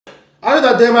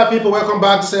Hello there, my people. Welcome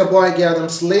back to say boy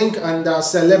Adam's Link and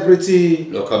celebrity.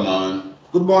 Local man.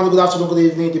 Good morning, good afternoon, good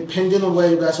evening, depending on where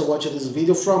you guys are watching this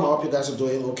video from. I hope you guys are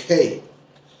doing okay.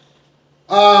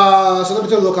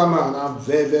 Celebrity local man, I'm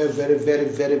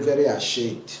very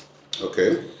ashamed.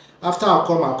 Okay. After I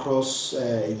come across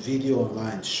a video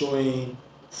online showing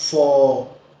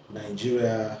 4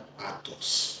 Nigeria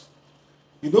actors.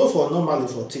 You know, normally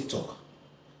for TikTok,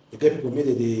 you get people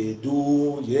maybe they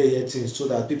do things so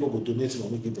that people will donate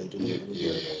money, give them donate money.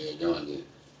 Yeah.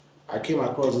 I came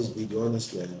across this video,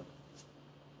 honestly.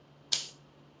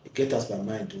 It gets us my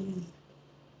mind doing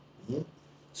it.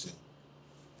 So.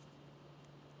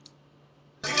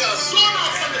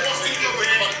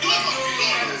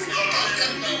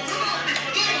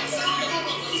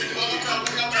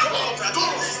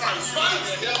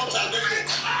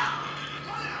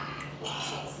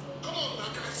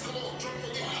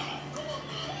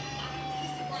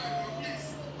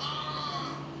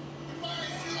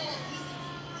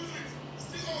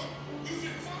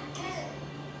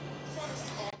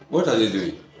 What are they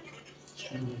doing?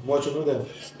 What you know them?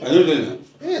 I don't know.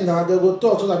 Yeah, now they will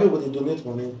talk so that people will donate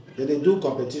money. They do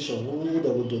competition. Who they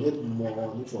will donate more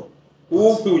money for?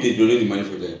 Who people they donate the money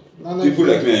for them? People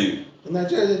like me and you. In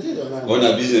Nigeria, they did on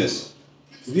a business.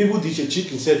 People DJ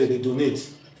Chicken said that they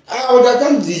donate. That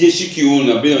time DJ Chicken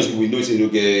own a business we know say no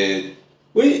get.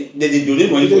 Wait, they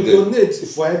donate money for them. They donate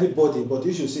for anybody, but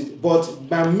you should see. But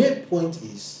my main point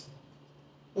is,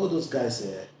 all those guys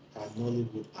are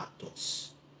Nollywood actors.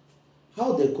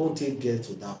 How they can't get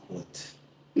to that point?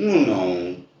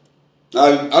 No.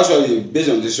 Actually, based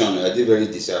on this one, I did very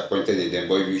disappointed in them.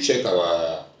 But if you check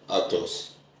our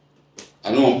actors,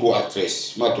 I don't want to put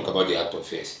actress. I talk about the actor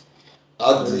first.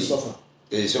 They suffer.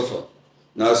 They suffer.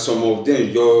 Now some of them,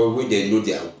 your way they know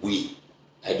their way.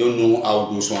 I don't know how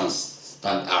those ones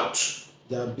stand out.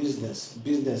 Their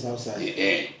business outside.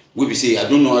 We be say I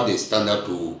don't know how they stand out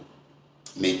to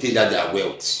maintain that their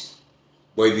wealth.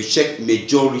 But if you check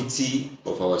majority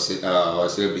of our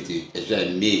celebrity,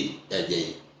 especially male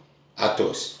the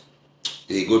actors,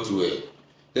 they go through a.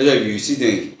 That's why if you see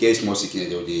them get small sickness,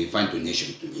 they find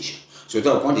donation. So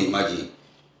that I can't imagine.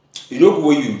 You know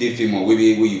where you dey famous, where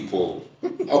you poor. I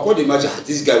can't imagine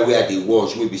this guy where they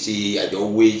watch, where we say I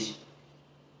always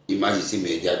imagine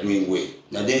say they are doing well.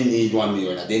 Now they need 1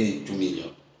 million, now they need 2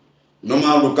 million.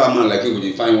 Normal local man like you go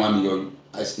dey find 1 million.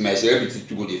 As my celebrity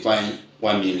to go dey find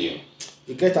 1 million.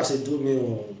 You get as a do me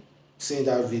on seeing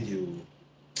that video.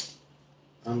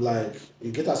 I'm like,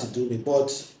 you get as a do me,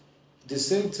 but the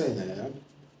same thing,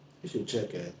 you should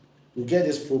check. We get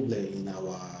this problem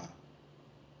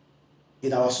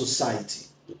in our society.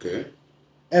 Okay.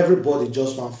 Everybody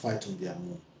just want to fight on their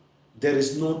own. There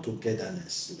is no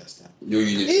togetherness. You understand? No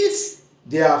unity. If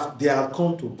they have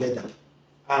come together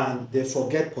and they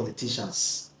forget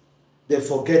politicians, they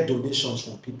forget donations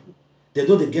from people. They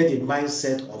don't get the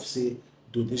mindset of say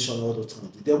donation all the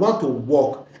time. They want to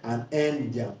work and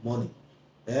earn their money.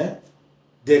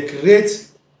 They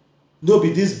create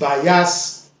be this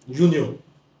bias union,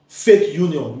 fake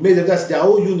union, made them that's their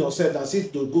own union said as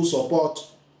if to go support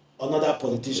another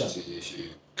politician.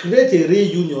 Create a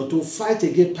real union to fight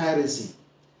against piracy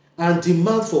and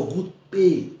demand for good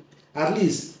pay. At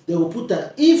least they will put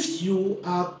that if you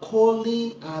are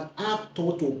calling an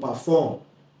actor to perform,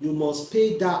 you must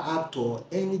pay that actor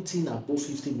anything above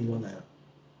 50 million naira.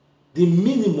 The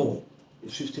minimum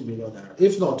is 50 million naira.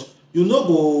 If not, you no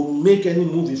go make any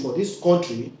movie for this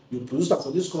country, you produce that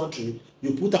for this country,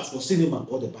 you put that for cinema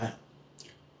or the buyer.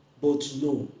 But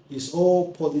no, it's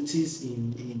all politics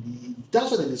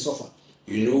that's why they suffer.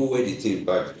 You know where the thing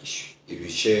bad is? If you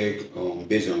check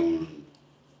based on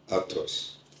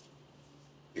actors,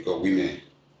 because women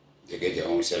they get their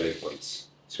own selling points.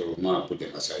 So man put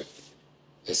them aside.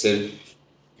 Except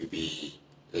you be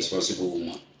responsible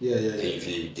woman. Yeah. And if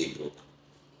you dey broke.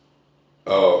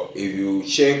 If you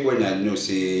check when I know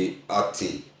say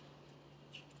acting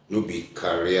no be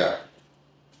career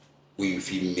where you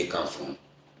feel make am from.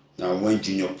 Now when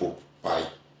Junior Pope buy,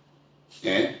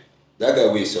 that guy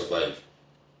will survive.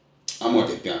 I'm not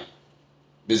the pian.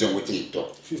 Based on what he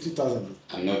talk. 50,000.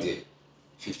 I'm not there.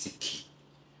 50K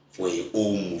for a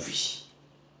whole movie.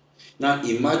 Now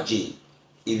imagine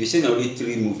if you say only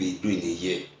 3 movies do in a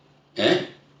year,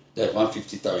 that's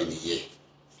 150,000 in a year.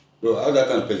 Bro, how that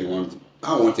kind of person want?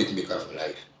 I want to take make up for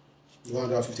life.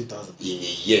 150,000 in a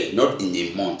year, not in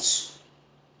a month.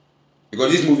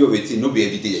 Because this movie of a thing, no be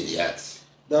every day they act.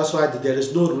 That's why there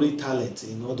is no real talent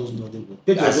in all those Nollywood.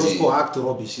 People just go act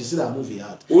rubbish. You see that movie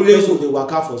art. Only they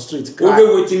walk out for street.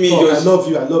 Only waiting me just. I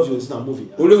love you. It's not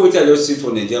movie. Only what I just see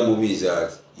for Nigerian movie is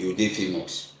that you dey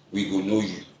famous. We go know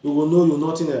you. You will know you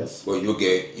nothing else. But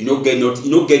you don't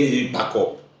get any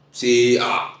backup. Say,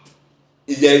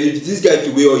 if this guy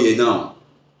to weigh all here now,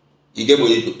 you get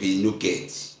money to pay, you no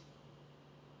get.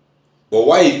 But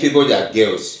why you favor their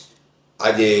girls?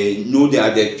 And they know they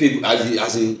are their favor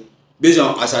as in based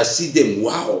on as I see them,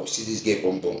 wow, see this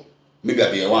girl pom. Maybe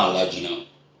I be one allergy now.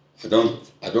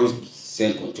 I don't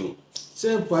send control.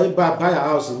 Same for you buy a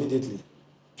house immediately.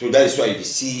 So that is why if you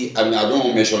see, I mean, I don't want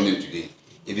to mention them today.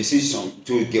 If you see some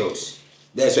two girls,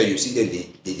 that's why you see them,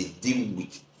 they deal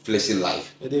with flexing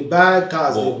life. They buy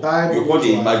cars, but they buy. You can't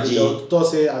imagine. They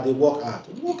say, they work hard.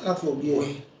 Work hard for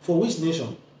where? For which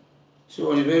nation?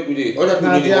 So on a very good day, other people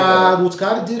now they are with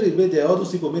cardi made all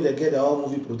those people made they get their own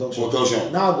movie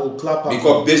production. Now go clap.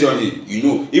 Because based on it, you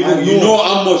know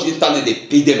how much internet they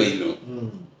pay them,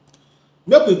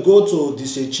 Make we go to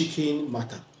this chicken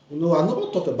matter. I never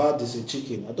talk about this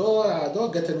chicken. I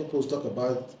don't get any post talk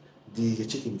about the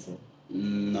chicken before.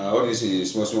 No, all this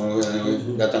is small.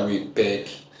 That time we peg.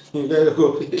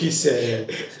 Kiss.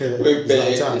 We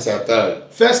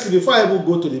peg. Firstly, before I even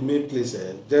go to the main place,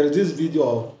 there is this video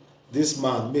of this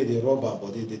man made a rubber,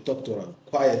 but they talk to him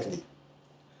quietly.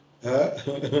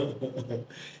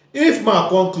 If man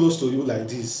come close to you like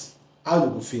this, how you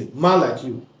will feel? Man like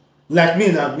you, like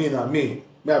me,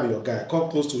 may I be your guy, come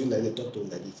close to you like they talk to you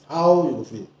like this. How you will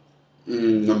feel?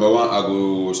 Number one, I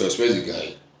go suspect the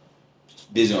guy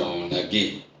based on a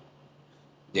gay.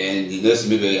 Then the next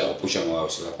maybe I'll push him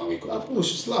out, slap and wake up.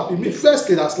 Push, slap. You mean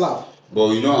firstly that slap. But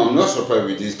I'm not surprised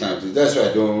with this kind of thing. That's why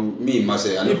I don't, me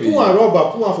myself, you pull a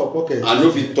rubber, pull one for pocket. I know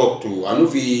if he talk to, I know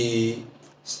if he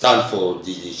stand for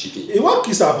the chicken. He won't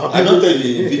kiss her. I don't tell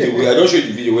the video where, I don't show you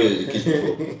the video where the kitchen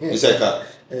for. It's like that.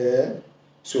 Yeah.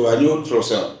 So I don't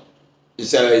trust her.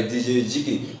 It's like DJ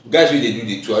chicken. Guys, when they do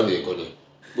the tour, they call them.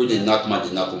 When they knock man,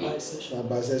 they knock man.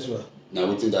 Bisexual. Now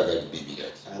we think that guy the baby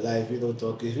that. I like if you don't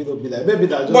talk, if you don't be like, maybe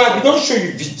that just. But we don't show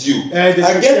you video. I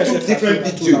get two different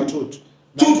videos.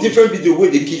 Two different videos where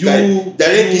they keep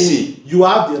direct kissing. You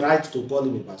have the right to call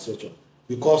him a bisexual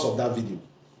because of that video.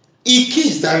 He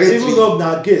kissed directly. Even though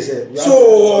now gay,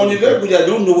 so on the very good, I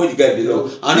don't know where the guy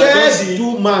belongs. And yes, I don't see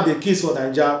two man they kiss for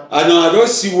Nigeria. And I don't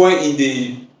see one in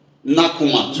the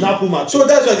Nakuma too. Nakuma. So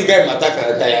that's why the guy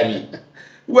Mataka tire me.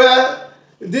 Well,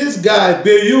 this guy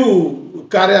Bayu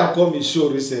carry and come his show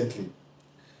recently.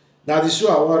 Now the show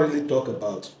I want really talk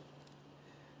about.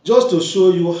 Just to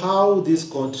show you how this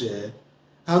country,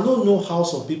 I don't know how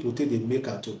some people think they make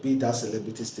her to be that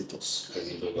celebrity status.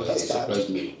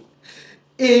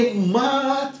 A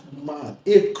mad man,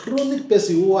 a chronic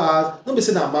person who has, don't be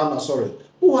saying a man, sorry,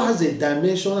 who has a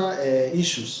dimensional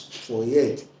issues for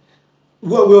head.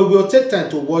 We'll take time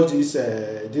to watch this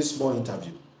small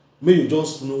interview. May you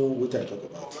just know what I talk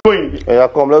about. Going. Yeah,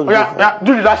 come, let's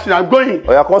do the last thing. I'm going.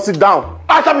 Oh, yeah, come sit down.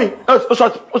 Answer me.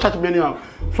 What's that meaning now?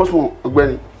 First one,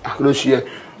 Gwenny. I couldn't see it.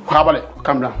 Calm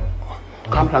down.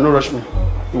 Calm down. No rush me.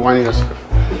 You want yourself.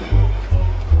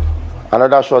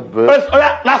 Another short break. Yes, oh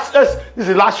yeah, this is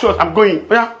the last shot. I'm going.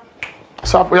 Oh yeah.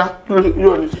 Stop. Oh yeah.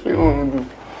 You on this.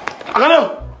 I got it.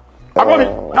 I'm coming.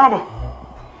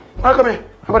 Come here.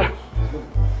 How about that?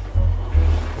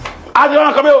 I don't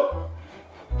want to come here.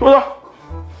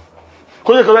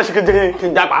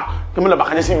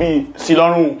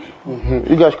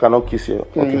 You guys cannot kiss here.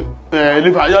 Okay.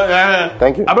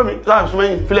 Thank you.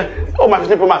 Oh, my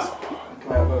slipper mask.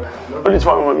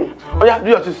 Oh yeah, do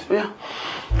yours. Yeah.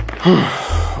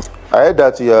 I heard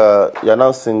that you're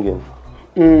now singing.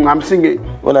 I'm singing.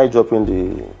 When are you dropping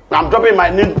the? I'm dropping my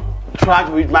new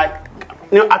track with my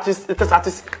new artist,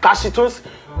 Kashi Tunes,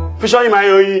 featuring my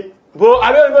own. Bro,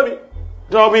 I will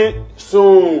dropping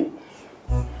soon.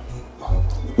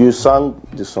 You sang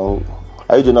the song.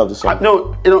 Are you the owner of the song?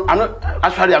 No, I'm not.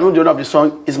 Actually, I'm not the owner of the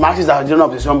song. It's my artists that are the owner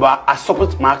of the song, but I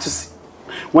support my artists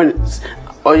when it's.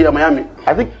 Oh yeah, Miami.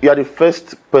 I think you are the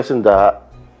first person that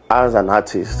has an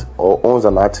artist or owns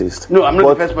an artist. No, I'm not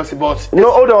the first person, but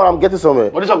no, hold on, I'm getting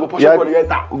somewhere. But this one go push for the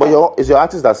later. But it's your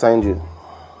artist that signed you.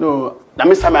 No, that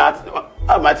means my artist.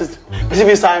 My artist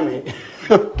specifically signed me.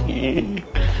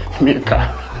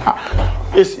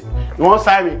 Yes, you want to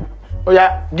sign me? Oh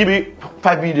yeah, give me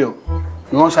 5 video.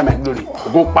 You want to sign my glory?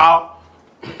 Go pow.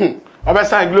 I bet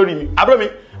sign glory me. I me.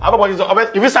 I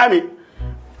bet if you sign me,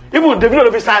 even the video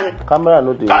no be sign me. Camera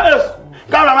no dey.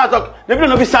 Camera man talk. The video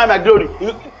no be sign my glory.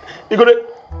 You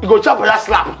go chop for that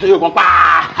slap. You go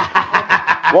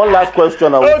pa. One last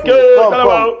question. Okay. Come.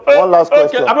 One last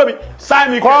question. I me.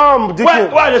 Sign me. Come.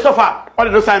 Why they suffer? Why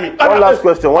they don't sign me? One last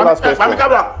question. Why they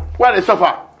suffer?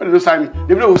 Why they don't sign me?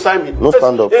 The video will sign me. No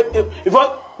stand up. If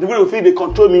the video feel they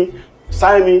control me,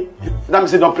 sign me. That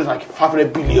means they don't pay like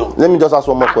 500 billion. Let me just ask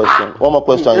one more question. One more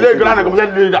question.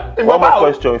 One more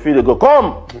question. If you go,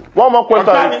 come. One more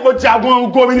question.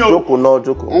 Joko, no,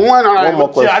 Joko. One more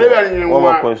question. One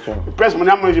more question. Press money,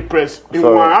 how many press?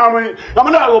 How many? How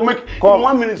many I will make in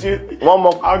 1 minute? One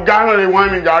more. I'll gather the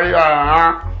 1 minute.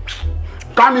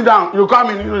 Calm me down. You calm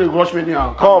me. You don't rush me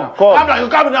now. Come. Calm down. You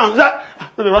calm me down.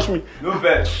 Don't rush me. No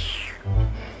vex.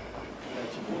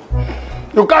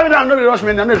 You carry down, no rush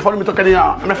me, no follow me to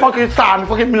Kenya. I'm a fucking star, I'm a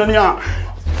fucking millionaire.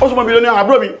 Also, my millionaire, I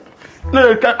brought me.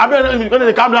 No, I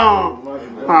better calm down.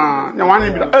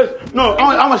 No,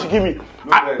 how much you give me?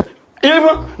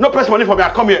 Even no press money for me, I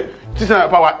come here. This is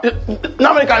power.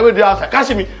 Now, I can't wait the outside. Can't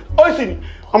see me. Oh, see me.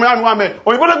 I'm a man.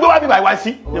 Oh, you want to go out by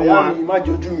YC? Imagine.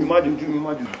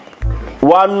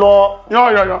 One no. No. Oh,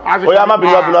 yeah, I'm not.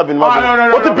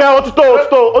 What the bell? What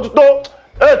to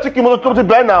Hey, take him to the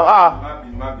bed now.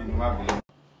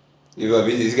 If I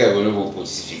be this guy, will not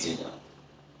positivity now.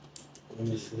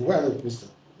 Why the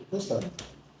poster?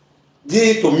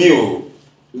 Dey to me,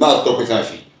 now talk with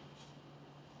me.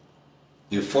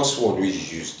 The first word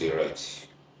which you use, the right.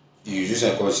 You use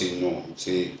and call say no.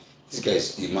 Say this guy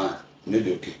is a man. No,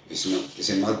 okay. It's not. It's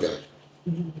a mad guy.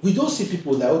 We don't see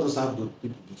people like all those Agbo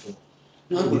people before.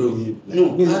 No.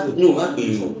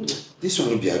 This one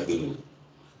will be Agbo.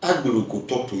 Agbo go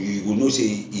talk to you. You go know say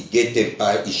he get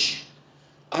temper issue.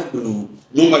 Agbo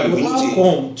normally how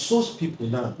come those people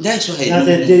now? That's why now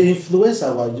they influence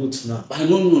our youth now. I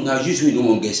don't know now. Usually no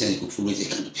one get sense to influence this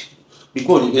kind of people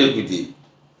because every day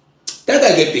that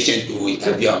guy get patient to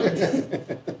interview him.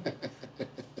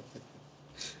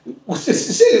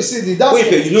 See, that's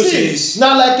wait, you know, see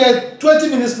now like a 20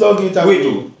 minutes long interview. Wait,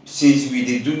 since we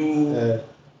did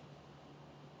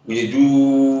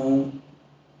do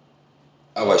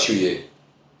our show here,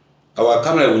 our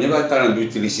camera will never turn and do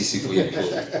 360 for you before.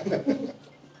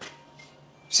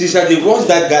 Since I did watch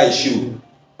that guy show,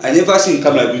 I never seen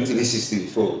camera do 360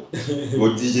 before.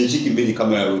 But DJ Chicken made the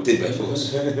camera rotate by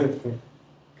force.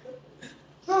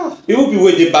 People be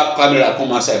where the back camera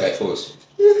come outside by force.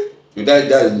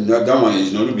 That one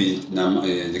is not be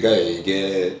the guy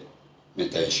get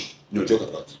mental issue. No joke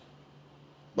about it.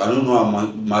 But I don't know how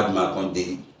madman can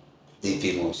they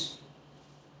famous.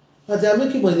 But they are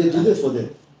making money. They do it for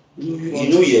them. You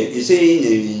know, yeah. You say in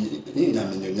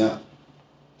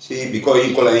see because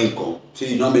he call income.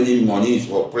 See, not many money is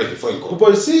for pray before income. But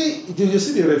you see, did you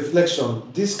see the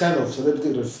reflection? This kind of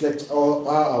celebrity reflect how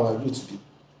our youth be.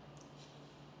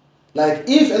 Like,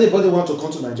 if anybody want to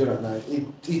come to Nigeria now,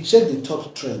 it check the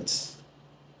top trends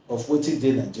of waiting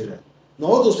day Nigeria. Now,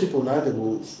 all those people now they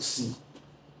will see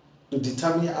to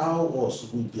determine how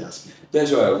us will be as people.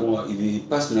 That's why I want, if he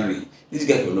personally, this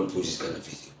guy will not post this kind of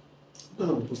video.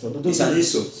 It's an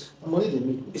insult. Money they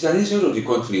make. It's an insult of the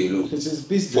country alone. It is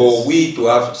business. For we to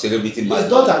have celebrity match.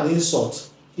 It's not an insult.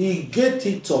 He get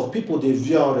TikTok, people they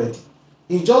view already.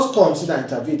 He just comes in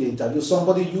and interview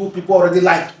somebody you people already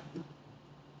like.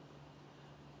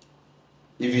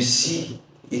 If you see,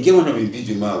 you get one of the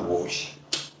video man watch,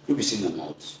 you'll be seeing them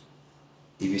out.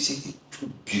 If you see the two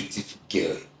beautiful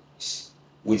girls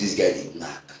with this guy they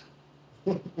knack,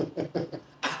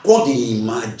 I can't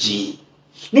imagine.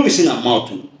 You'll be seeing them out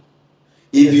too.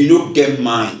 If you don't get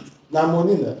mind,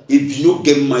 if you don't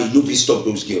get mind, you'll be stop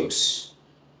those girls.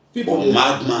 People or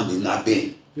madman in that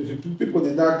bed. People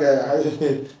did not get.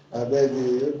 I beg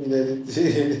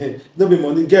no be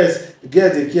money. Girls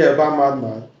they care about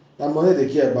madman. That money they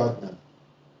care about now.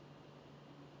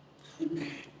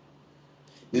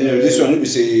 You know, this one, you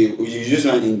say, you use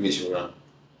one English, right?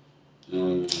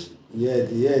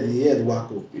 Yeah,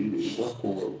 Wako.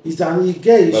 Wako. It's an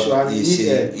gay issue and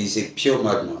he's a pure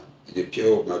madman. He's a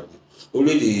pure madman.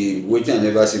 Only the waiting I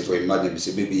never seen for a madman,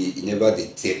 say, baby, he never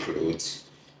did take clothes.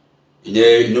 He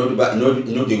never,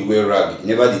 the wear rag, he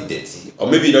never did dirty. Or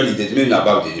maybe not the dirty, maybe not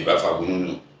about the bathroom, we don't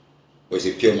know. But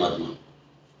he's a pure madman.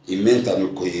 He meant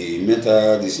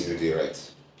this is the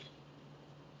right.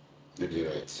 Not the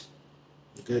right.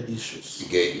 You get issues. You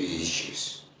get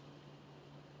issues.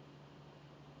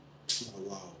 Oh,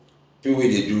 wow. People where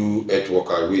they do earth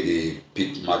worker, where they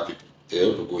pick mad people, they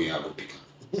have to go in and go pick them.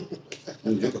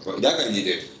 That guy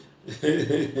needed.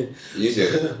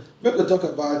 Maybe we talk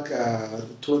about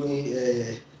Tony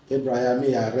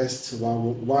Abrahami arrest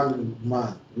one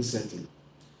man recently.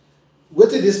 What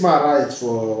did this man write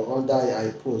for under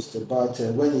I post about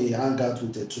when he hang out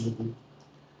with Tinubu?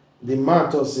 The man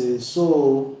thought say,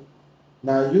 so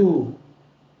now you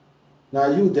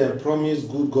then promise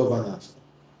good governance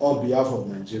on behalf of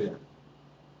Nigeria.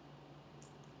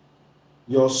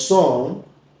 Your son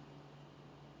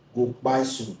go buy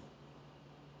soon.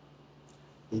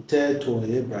 He tell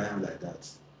Tony Abraham like that.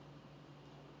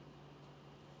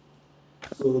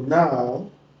 So now,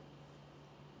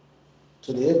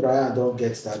 Tony Abraham don't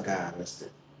get that guy arrested.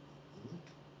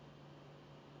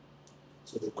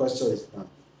 So the question is now,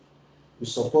 you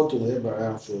support Tony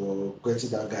Abraham for getting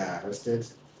that guy arrested?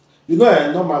 You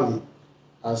know, normally,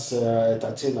 as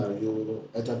entertainer, you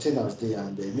entertainers day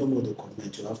and you know the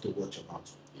comment, you have to watch your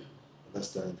mouth. Yeah.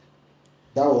 Understand?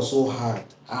 That was so hard,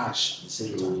 harsh at the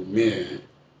same time. Me,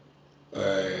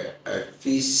 I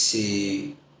feel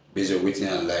say based on waiting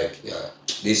and like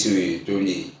this way,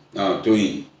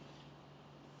 Toyin,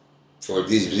 for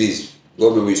this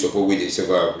government will support with the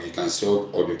server, we can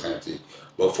solve all the kind of thing.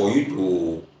 But for you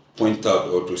to point out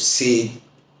or to say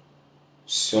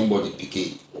somebody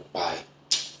picking or buy,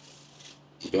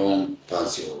 you don't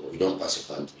pass your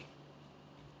country.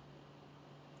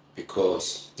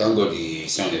 Because thank God the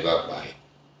son never buy.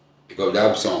 Because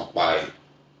that son buy,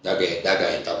 that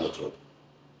guy enter more trouble.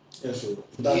 Yes, sir.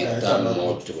 He enter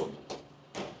more trouble.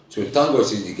 So thank God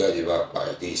since the guy never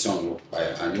buy, the son will buy,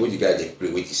 and when the guy they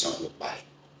pray with the son will buy.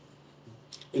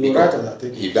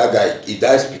 If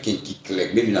that speaking kick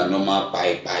like maybe na normal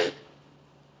buy,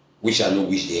 which I know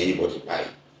which day anybody buy.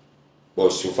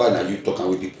 But so far now you talking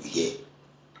with people here,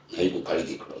 now you go carry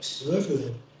the cross.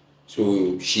 Definitely.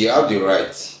 So she have the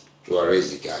right to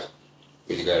arrest the guy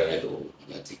when the guy right over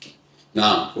that ticket.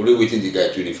 Now, only waiting the guy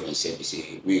to for himself, he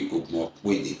say, we cook more,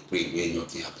 we they pray, we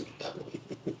nothing happen to that boy.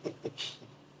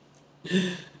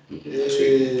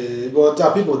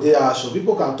 But people they are sure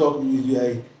people can talk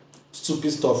with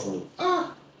stupid stuff.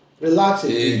 Relax a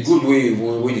bit. Good way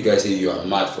when the guy say you are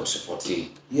mad for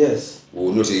supporting. Yes. We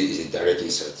will not say it's a direct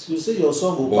insult. You say your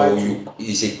son will bite you.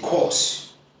 It's a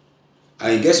cause.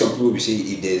 And you get some people will say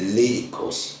if they lay a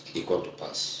cause, they come to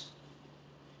pass.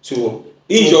 So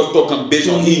he just talking based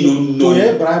on he don't know. To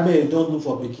Abraham don't know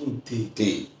for making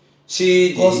tea.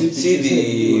 See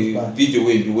the video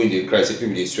when they cry, say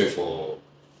people they swear for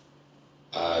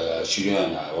children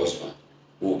and her husband.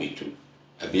 Who will be true?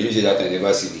 I believe that I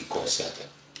never see the cause that.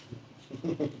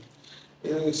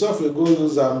 So if you go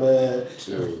use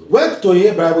when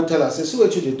Toyin Abraham tell us, say see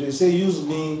what you do. He say use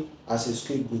me as a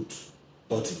scapegoat.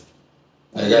 But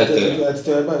I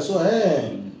got so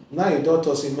now you don't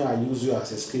talk say me I use you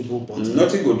as a scapegoat. But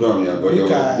nothing go down here, but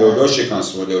they'll just shake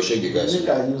hands, but they'll shake the guys.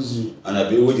 I use you. And I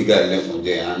believe what the guy learn from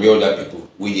there and we other people.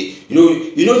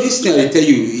 You know this thing I tell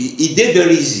you, it did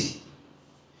very easy.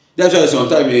 That's why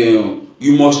sometimes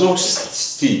you must not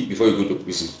steal before you go to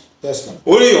prison. Yes, ma'am.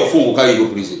 Only your phone will carry you go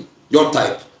to prison. Your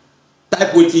type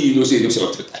what you know say you don't say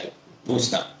what to type.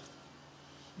 Post that.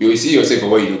 You will see yourself for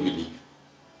what you don't believe.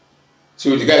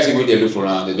 So the guys say when they look for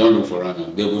around, they don't look for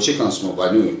around. They go shake and small, but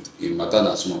I know it matter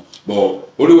not small. But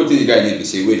only what the guy need to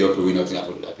say, wait, don't prove nothing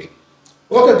happen to that thing.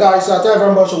 Okay, guys, so thank you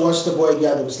very much for watching the boy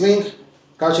Adam's Link.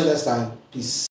 Catch you next time. Peace.